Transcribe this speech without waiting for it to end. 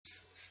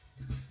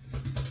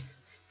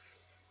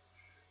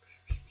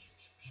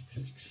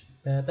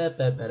Ba, ba,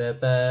 ba, ba, da,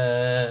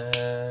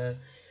 ba.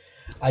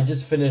 I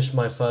just finished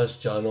my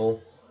first journal.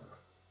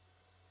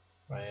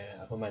 Right,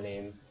 I put my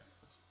name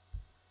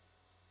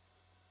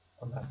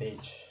on that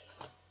page.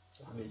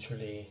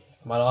 Literally,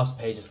 my last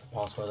page is for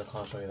password. I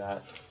can't show you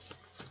that.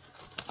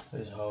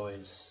 This hoe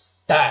is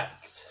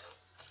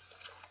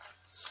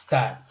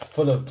stacked,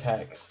 full of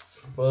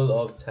text,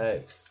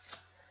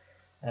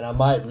 and I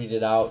might read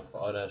it out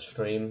on a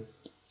stream.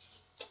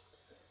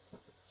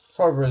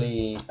 I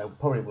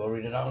probably will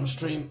read it out on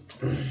stream.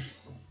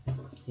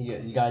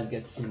 You guys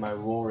get to see my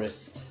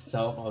rawest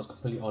self. I was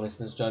completely honest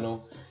in this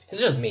journal.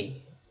 It's just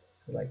me.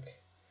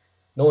 Like,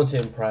 no one to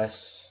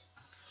impress.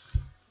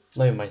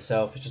 Not even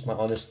myself. It's just my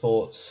honest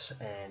thoughts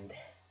and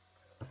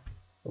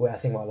the way I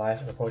think about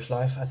life and approach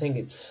life. I think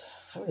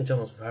having a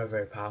journal is very,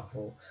 very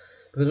powerful.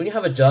 Because when you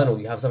have a journal,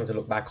 you have something to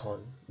look back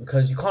on.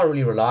 Because you can't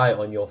really rely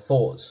on your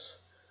thoughts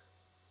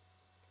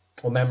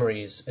or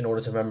memories in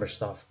order to remember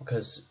stuff.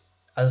 Because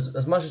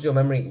as much as your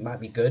memory might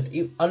be good,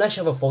 unless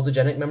you have a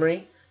photogenic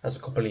memory, that's a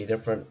completely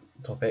different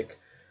topic.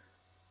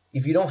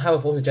 If you don't have a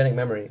photogenic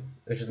memory,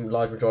 which is the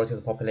large majority of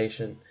the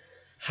population,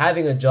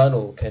 having a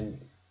journal can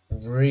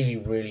really,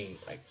 really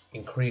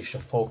increase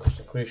your focus,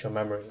 increase your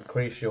memory,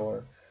 increase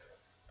your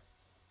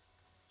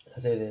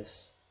your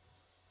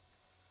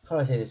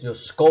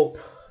scope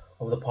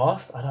of the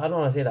past. I don't know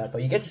how to say that,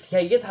 but you get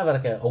to have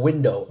a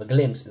window, a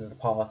glimpse into the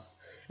past,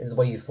 into the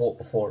way you thought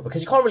before,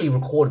 because you can't really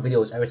record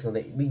videos every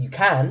single day. I mean, you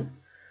can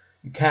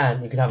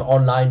have an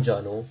online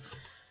journal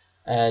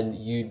and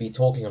you'd be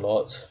talking a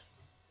lot.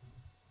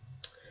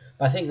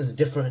 But I think there's a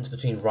difference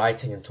between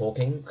writing and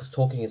talking, because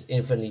talking is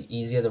infinitely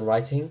easier than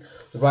writing.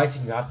 With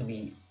writing, you have to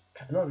be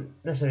not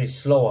necessarily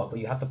slower, but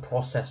you have to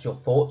process your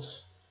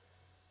thoughts.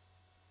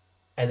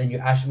 And then you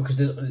actually, because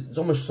there's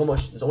only so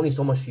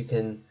much you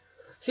can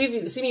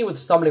see me with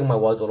stumbling my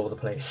words all over the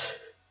place.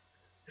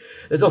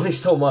 There's only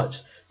so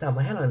much. Damn,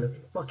 my hairline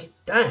looking fucking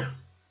damn.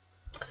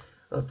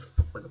 What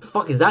the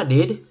fuck is that,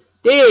 dude?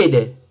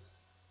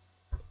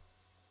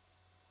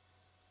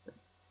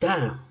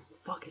 Damn,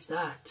 fuck is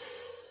that?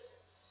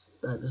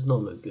 That does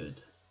not look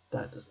good.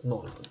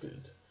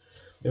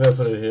 Maybe I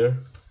put it here.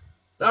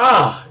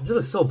 It just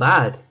looks so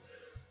bad.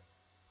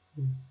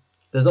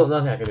 There's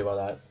nothing I can do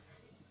about that.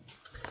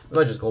 I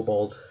might just go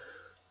bald.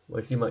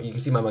 You can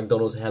see my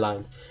McDonald's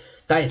hairline.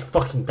 That is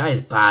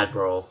bad,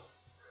 bro.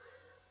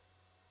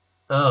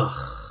 Ugh.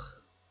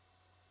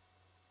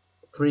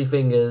 3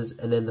 fingers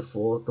and then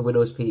the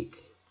widow's peak.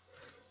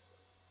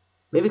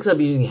 Maybe because I've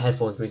been using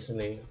headphones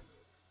recently.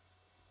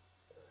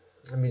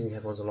 I'm using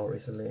headphones a lot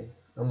recently.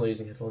 I'm not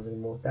using headphones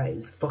anymore. That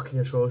is fucking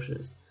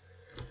atrocious.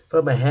 I feel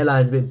like my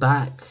hairline's a bit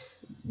back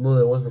more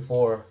than it was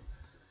before.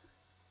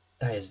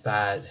 That is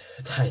bad.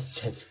 That is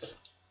genuinely.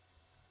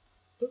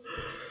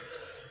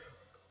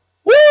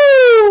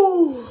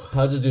 Woo!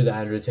 I'll just do the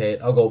Andrew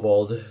Tate. I'll go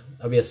bald.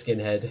 I'll be a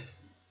skinhead.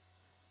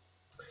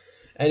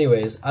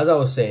 Anyways, as I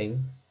was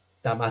saying,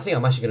 damn, I think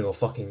I'm actually gonna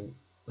go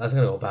that's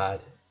gonna go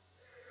bad.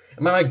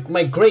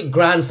 My great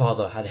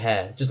grandfather had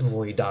hair just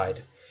before he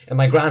died, and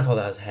my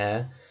grandfather has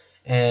hair,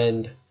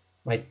 and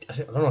I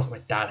don't know if my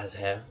dad has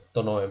hair.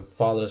 Don't know him.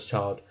 Fatherless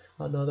child.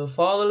 Another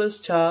fatherless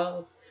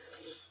child.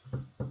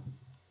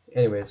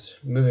 Anyways,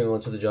 moving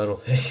on to the journal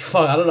thing.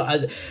 Fuck, I don't know.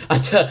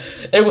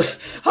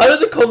 How did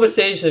the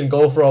conversation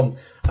go from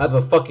I have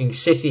a fucking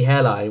shitty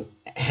hairline,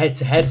 head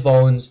to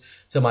headphones,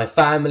 to my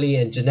family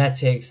and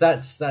genetics?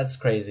 That's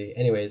crazy.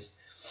 Anyways,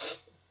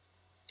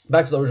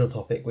 back to the original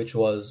topic, which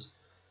was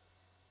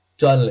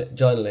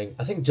journaling.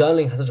 I think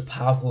journaling has such a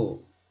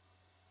powerful.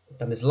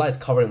 Damn, this light's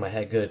covering my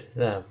hair good.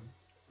 Yeah.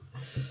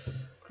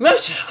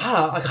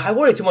 I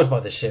worry too much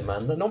about this shit,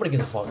 man. Nobody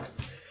gives a fuck.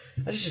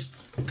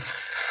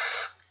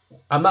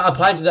 I'm not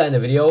applying to that in the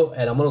video,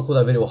 and I'm gonna call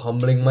that video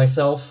 "Humbling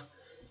Myself,"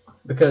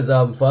 because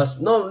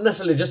first, not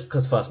necessarily just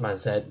because First Man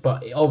said,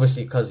 but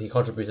obviously because he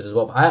contributed as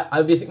well. But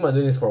I've been thinking about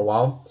doing this for a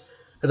while,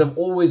 because I've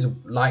always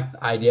liked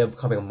the idea of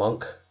becoming a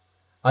monk.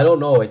 I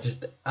don't know,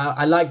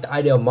 I like the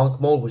idea of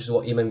monk mode, which is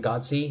what Imam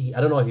Ghazi.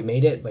 I don't know if he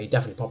made it, but he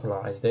definitely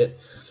popularized it.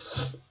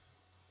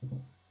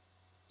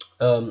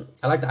 I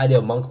like the idea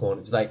of monk mode.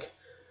 It's like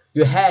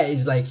your hair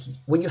is like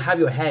when you have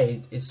your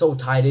hair, it's so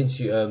tied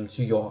into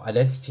to your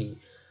identity,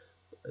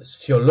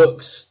 to your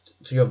looks,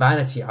 to your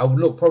vanity. I would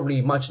look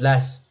probably much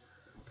less.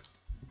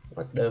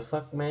 What the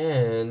fuck,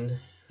 man?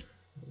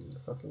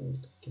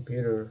 Fucking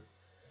computer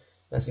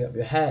messing up.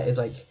 Your hair is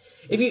like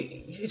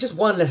it's just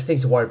one less thing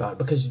to worry about,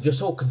 because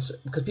because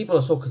people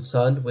are so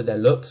concerned with their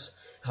looks,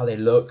 how they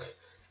look,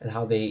 and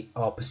how they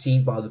are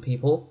perceived by other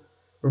people.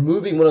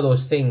 Removing one of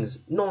those things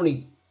not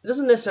only it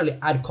doesn't necessarily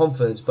add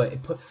confidence, but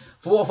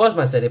for what First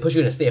Man said, it puts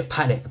you in a state of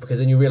panic, because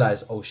then you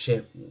realize, oh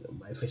shit,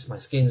 if my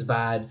skin's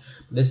bad,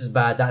 this is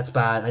bad, that's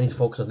bad, I need to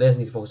focus on this, I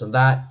need to focus on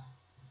that.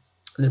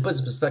 And it puts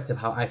in perspective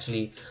how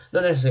actually,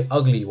 not necessarily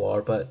ugly you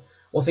are, but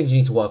what things you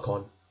need to work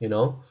on, you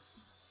know?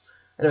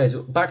 Anyways,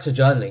 back to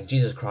journaling.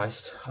 Jesus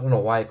Christ. I don't know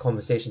why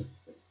conversation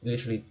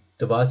literally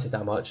diverted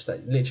that much.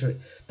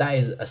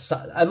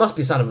 It must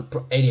be a sign of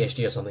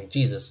ADHD or something.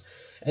 Jesus.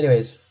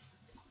 Anyways,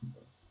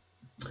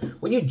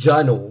 when you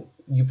journal,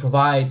 you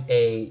provide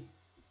a,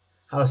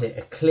 how do I say,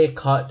 a clear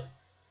cut,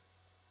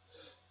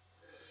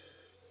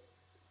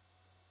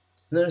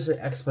 not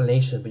necessarily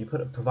explanation, but you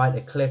provide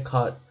a clear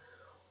cut.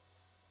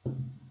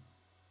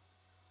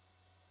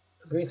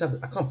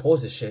 I can't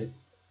pause this shit.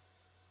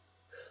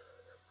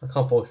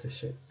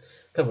 It's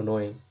kind of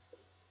annoying.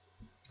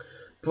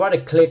 Provide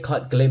a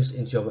clear-cut glimpse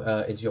into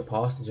your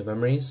past, into your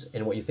memories,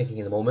 and what you're thinking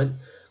in the moment.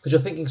 Because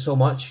you're thinking so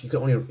much, you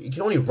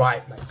can only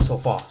write like so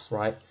fast,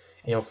 right?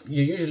 And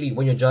you usually,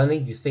 when you're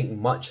journaling, you think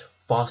much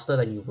faster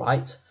than you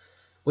write.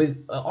 With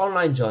an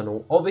online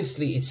journal,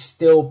 obviously, it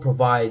still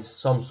provides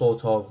some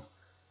sort of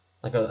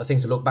like a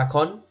thing to look back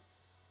on.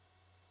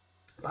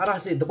 But I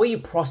say the way you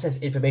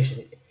process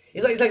information,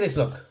 it's like this.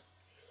 Look,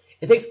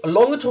 it takes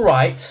longer to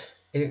write.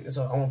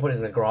 So I'm gonna put it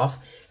in a graph.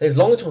 It takes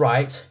longer to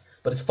write,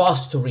 but it's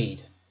faster to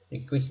read.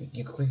 You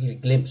quickly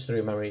glimpse through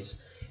your memories.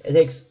 It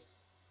takes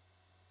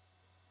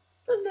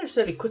not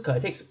necessarily quicker.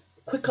 It takes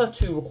quicker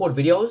to record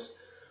videos,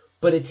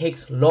 but it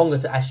takes longer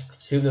to actually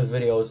consume the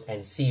videos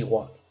and see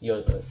what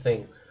you're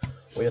thinking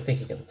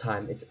at the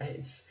time.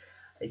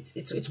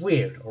 It's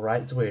weird, all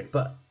right. It's weird,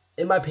 but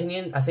in my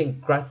opinion, I think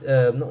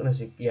gratitude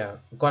journaling,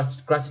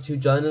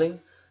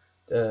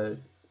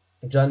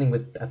 journaling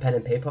with a pen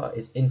and paper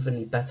is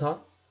infinitely better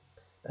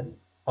than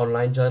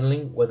online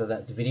journaling, whether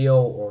that's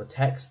video or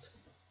text.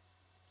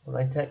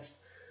 Online text,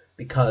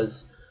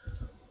 because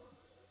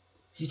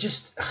you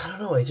just, I don't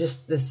know,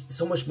 there's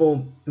so much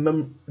more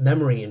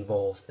memory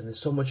involved, and there's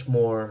so much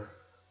more,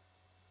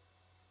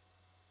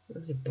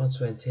 let's say, blood,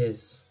 sweat, and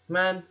tears.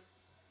 Man,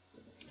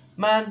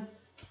 let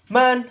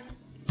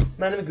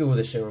me Google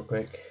this shit real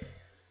quick.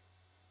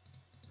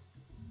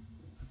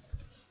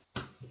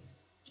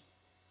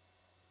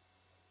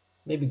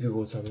 Maybe Google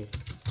will tell me.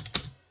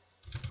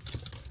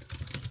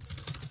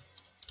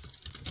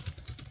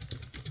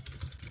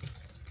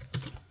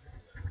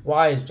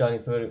 Why is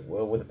journaling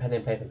with a pen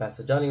and paper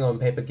better? Journaling on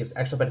paper gives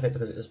extra benefit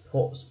because it is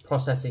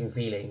processing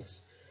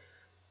feelings.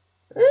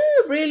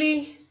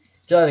 Really?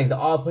 Journaling, the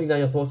art of putting down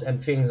your thoughts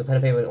and feelings on pen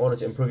and paper in order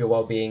to improve your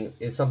well-being,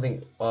 is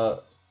something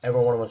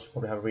every one of us should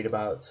probably have a read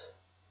about.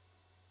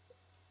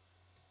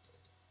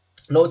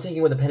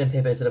 Note-taking with a pen and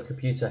paper instead of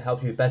computer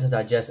helps you better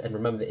digest and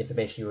remember the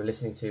information you were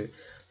listening to.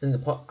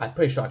 I'm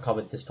pretty sure I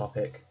covered this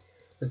topic.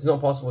 It's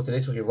not possible to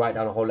literally write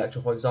down a whole lecture,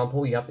 for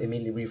example. You have to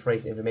immediately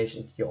rephrase the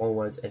information into your own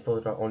words and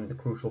filter out only the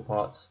crucial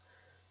parts.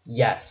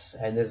 Yes,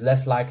 and there's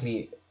less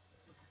likely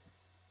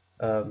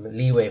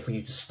leeway for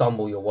you to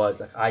stumble your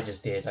words like I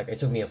just did. Like, it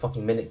took me a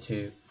fucking minute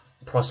to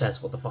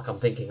process what the fuck I'm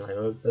thinking. Like,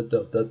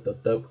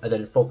 and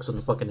then focus on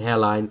the fucking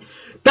hairline.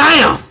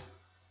 Damn!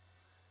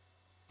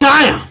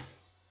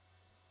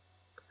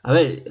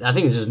 I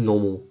think it's just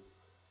normal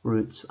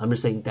roots. I'm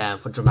just saying damn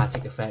for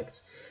dramatic effect.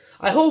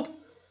 I hope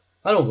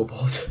I don't go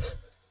bald.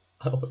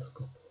 I don't want to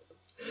go bald.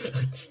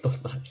 It's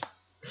not nice.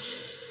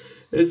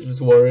 This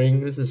is worrying.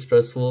 This is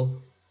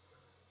stressful.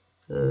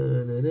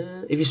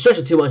 If you stretch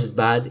it too much, it's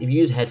bad. If you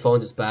use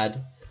headphones, it's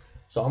bad.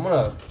 So I'm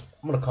gonna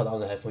cut down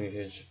the headphone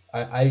usage.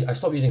 I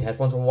stopped using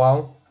headphones for a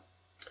while.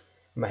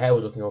 My hair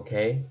was looking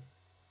okay,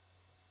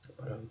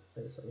 but I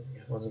start using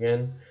headphones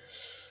again,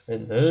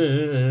 and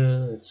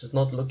it's just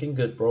not looking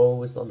good,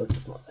 bro. It's not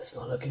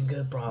looking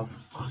good, bro.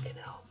 Fucking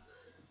hell,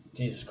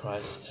 Jesus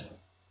Christ.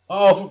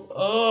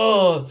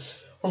 Oh,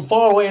 from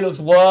far away it looks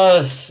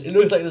worse. It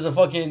looks like there's a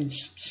fucking.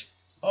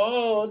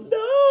 Oh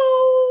no!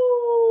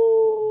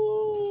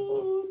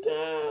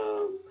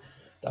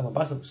 Damn, my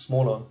biceps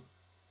smaller.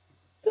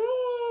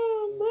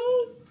 Damn,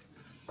 man.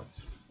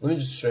 Let me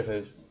just straight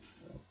face.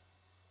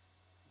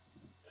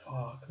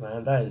 Fuck,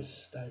 man, that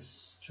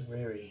is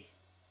dreary.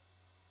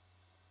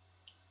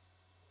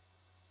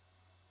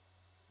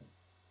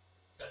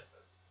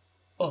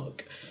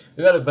 Fuck.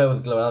 We gotta play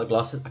without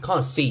glasses. I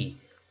can't see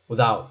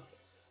without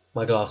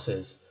my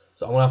glasses,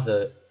 so I'm gonna have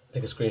to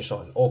take a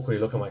screenshot and awkwardly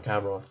look at my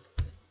camera.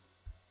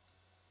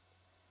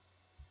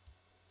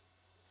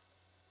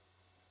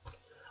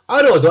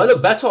 I don't know, do I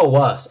look better or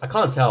worse? I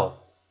can't tell.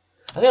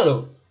 I think I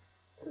look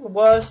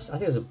worse. I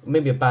think there's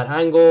maybe a bad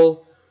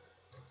angle.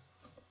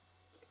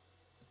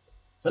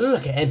 I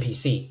look like an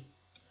NPC.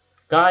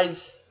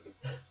 Guys,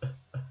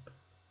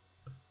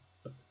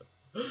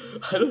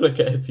 I look like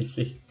an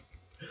NPC.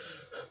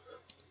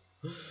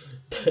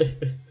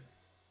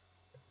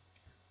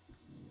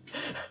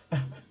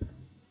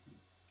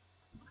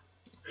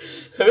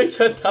 Let me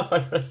turn down my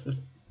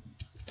resolution.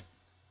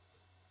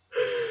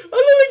 I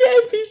look like an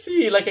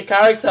NPC, like a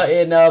character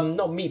in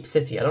not Meep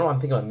City. I don't know why I'm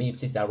thinking about Meep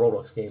City, that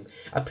Roblox game.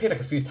 I played like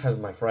a few times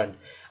with my friend.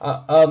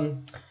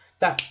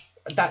 That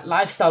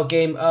lifestyle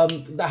game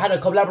that had a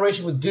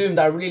collaboration with Doom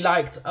that I really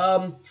liked.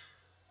 I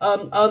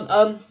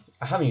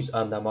haven't used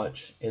that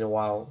much in a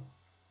while.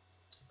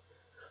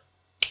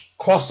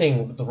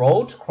 Crossing the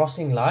road,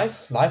 crossing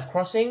life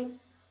crossing,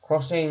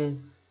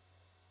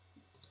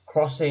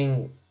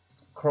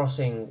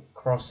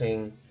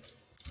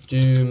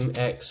 Doom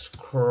X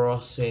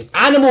Crossing,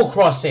 Animal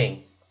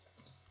Crossing.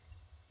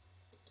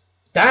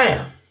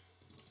 Damn,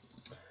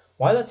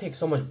 why did that take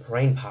so much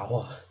brain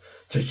power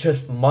to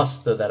just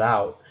muster that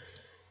out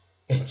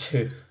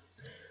into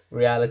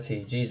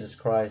Reality, Jesus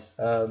Christ.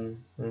 I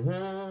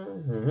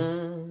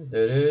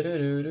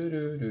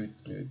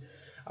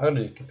gotta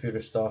do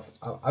computer stuff.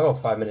 I got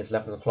 5 minutes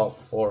left on the clock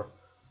before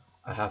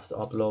I have to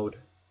upload.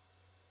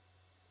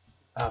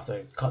 I have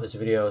to cut this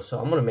video, so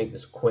I'm gonna make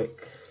this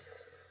quick.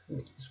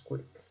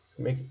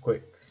 Make it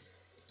quick.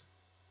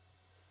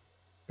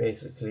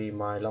 Basically,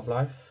 my love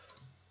life.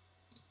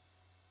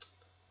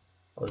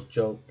 That was a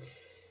joke.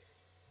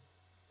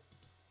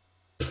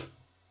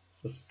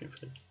 So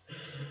stupid.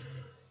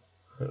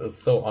 It was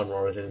so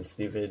unwarranted and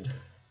stupid.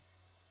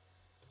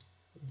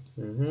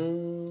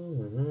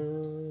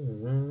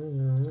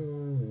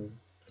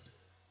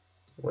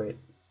 Wait,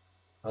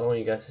 I don't want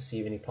you guys to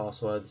see any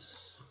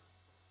passwords.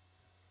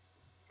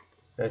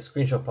 Guys,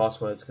 screenshot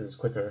passwords because it's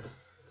quicker.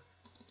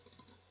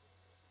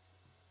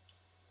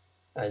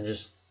 And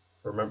just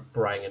remember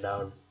writing it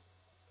down.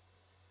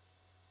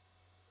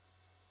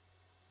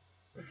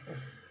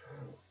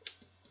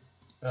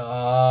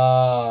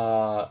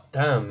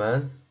 Damn,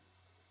 man.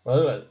 When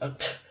I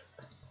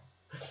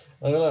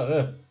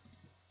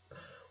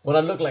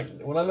look like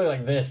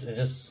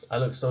this, I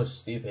look so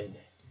stupid.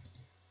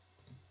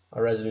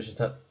 Our resolution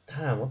tab.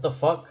 Damn, what the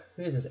fuck?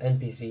 Who is this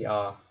NPC?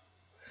 I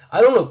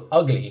don't look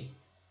ugly.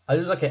 I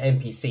just look like an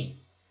NPC.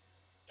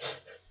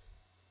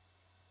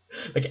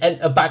 Like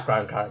a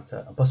background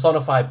character, a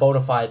personified, bona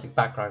fide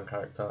background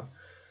character.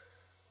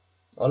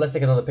 Oh, let's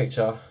take another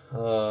picture.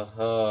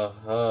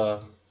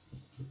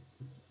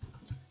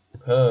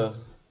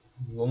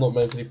 I'm not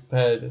mentally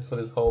prepared for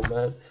this whole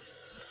man.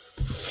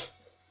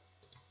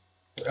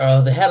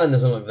 The hairline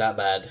doesn't look that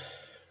bad.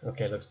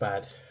 Okay, it looks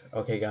bad.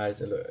 Okay,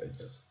 guys, it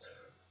just.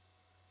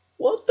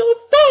 What the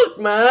fuck,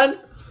 man?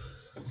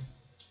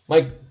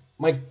 My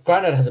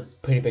granddad has a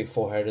pretty big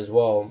forehead as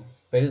well,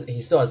 but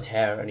he still has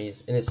hair, and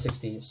he's in his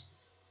 60s.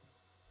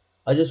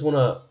 I just want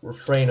to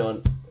refrain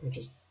on. Let me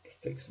just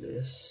fix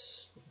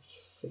this.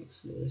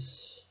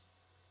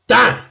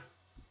 Damn!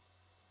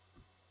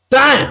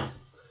 Damn!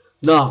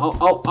 No,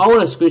 I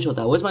want to screenshot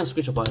that. Where's my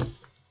screenshot button?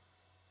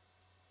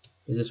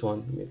 Is this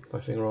one? Let me put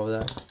my finger over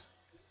that.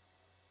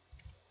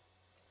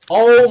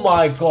 Oh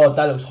my god,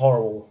 that looks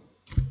horrible.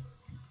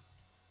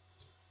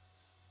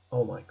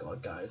 Oh my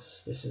god,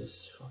 guys, this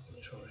is fucking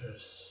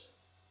atrocious.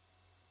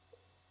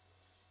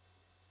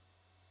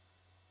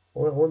 I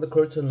want the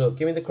curtain look.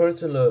 Give me the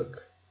curtain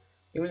look.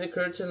 Give me the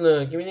curtain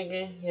look. Give me the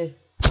yeah.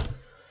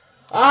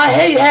 I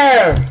hate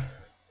hair.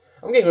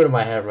 I'm getting rid of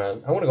my hair,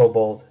 man. I want to go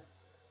bald.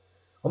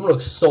 I'm gonna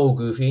look so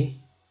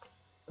goofy,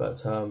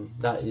 but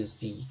that is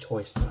the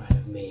choice that I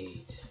have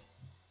made.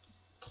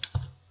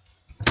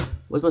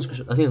 Where's my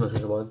screenshot? I think it's my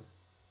screenshot one.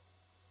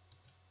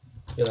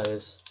 Yeah, that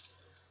is.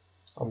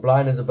 I'm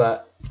blind as a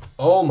bat.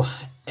 Oh my,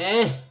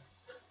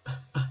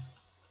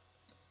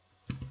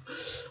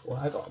 Well,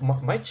 I got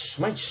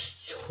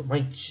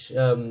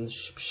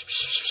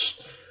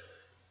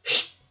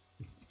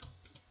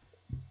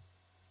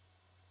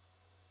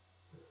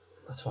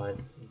That's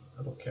fine.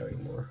 I don't care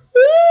anymore.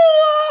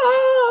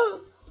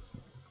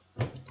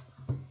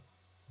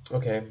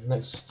 Okay,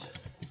 next.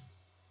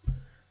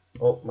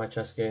 Oh, my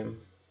chess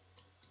game.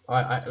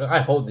 I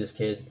hold this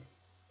kid.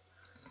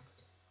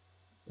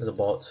 There's a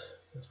bot.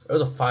 It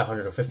was a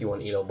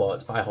 551 elo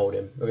bot, but I hold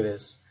him. Look at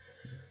this.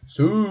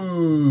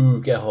 So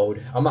get hold.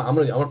 I'm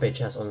gonna play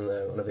chess on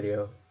the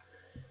video.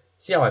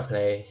 See how I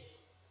play.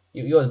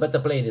 You better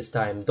play this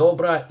time.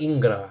 Dobra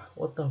Ingra.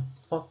 What the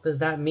fuck does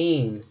that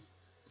mean?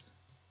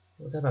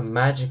 What type of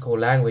magical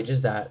language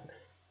is that?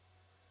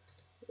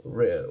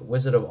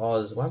 Wizard of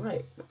Oz. Why am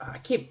I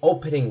keep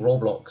opening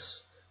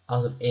Roblox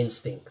out of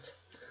instinct.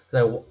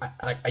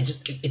 I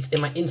just it's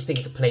in my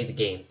instinct to play the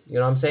game. You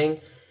know what I'm saying?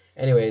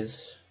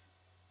 Anyways,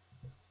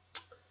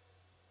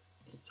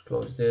 let's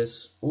close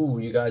this. Ooh,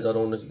 you guys, I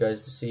don't want you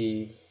guys to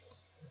see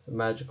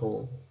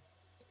magical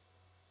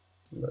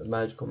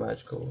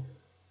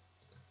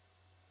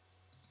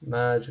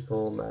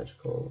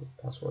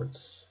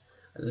passwords.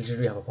 I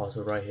literally have a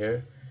password right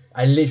here.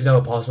 I literally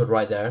have a password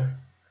right there.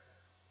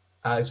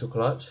 Actual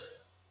clutch.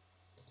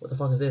 What the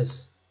fuck is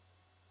this?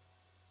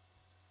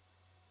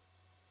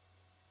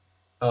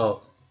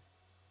 Oh.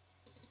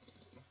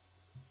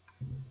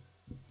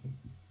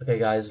 Okay,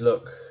 guys,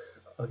 look.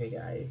 Okay,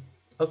 guy.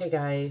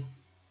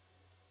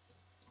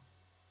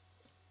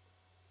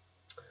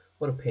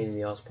 What a pain in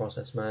the ass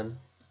process, man.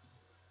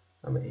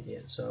 I'm an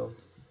idiot, so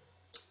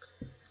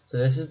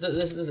this is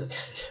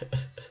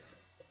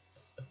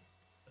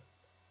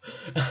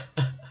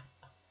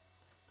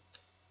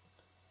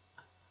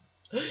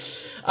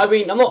I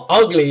mean, I'm not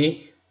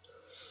ugly.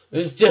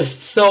 It's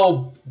just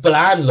so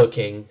bland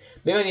looking.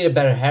 Maybe I need a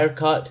better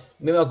haircut.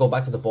 Maybe I'll go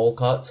back to the bowl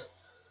cut.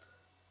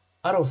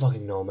 I don't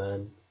fucking know,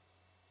 man.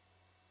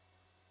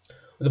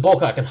 With the bowl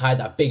cut, I can hide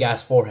that big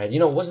ass forehead. You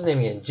know, what's his name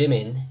again?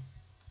 Jimin.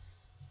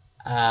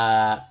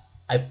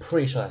 I'm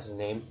pretty sure that's his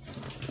name.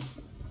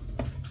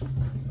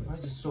 Why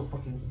is it so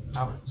fucking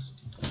out?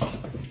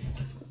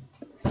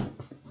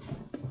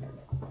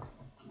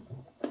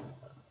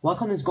 Why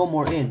can't this go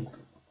more in?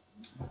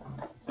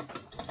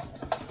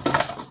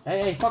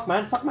 Hey, fuck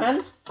man.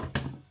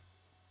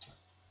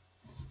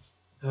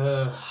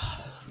 Okay,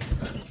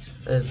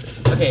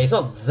 it's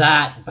not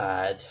that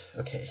bad.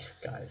 Okay,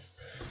 guys.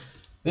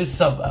 This is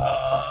some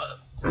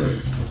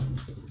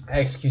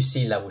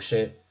XQC level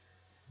shit.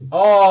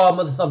 Oh,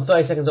 I'm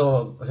 30 seconds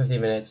over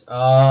 15 minutes. Do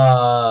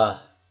I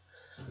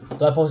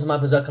post my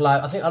Berserker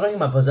Live? I don't think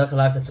my Berserker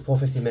Live can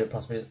support 15-minute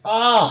plus videos.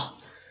 I'll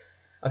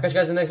catch you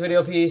guys in the next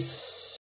video. Peace.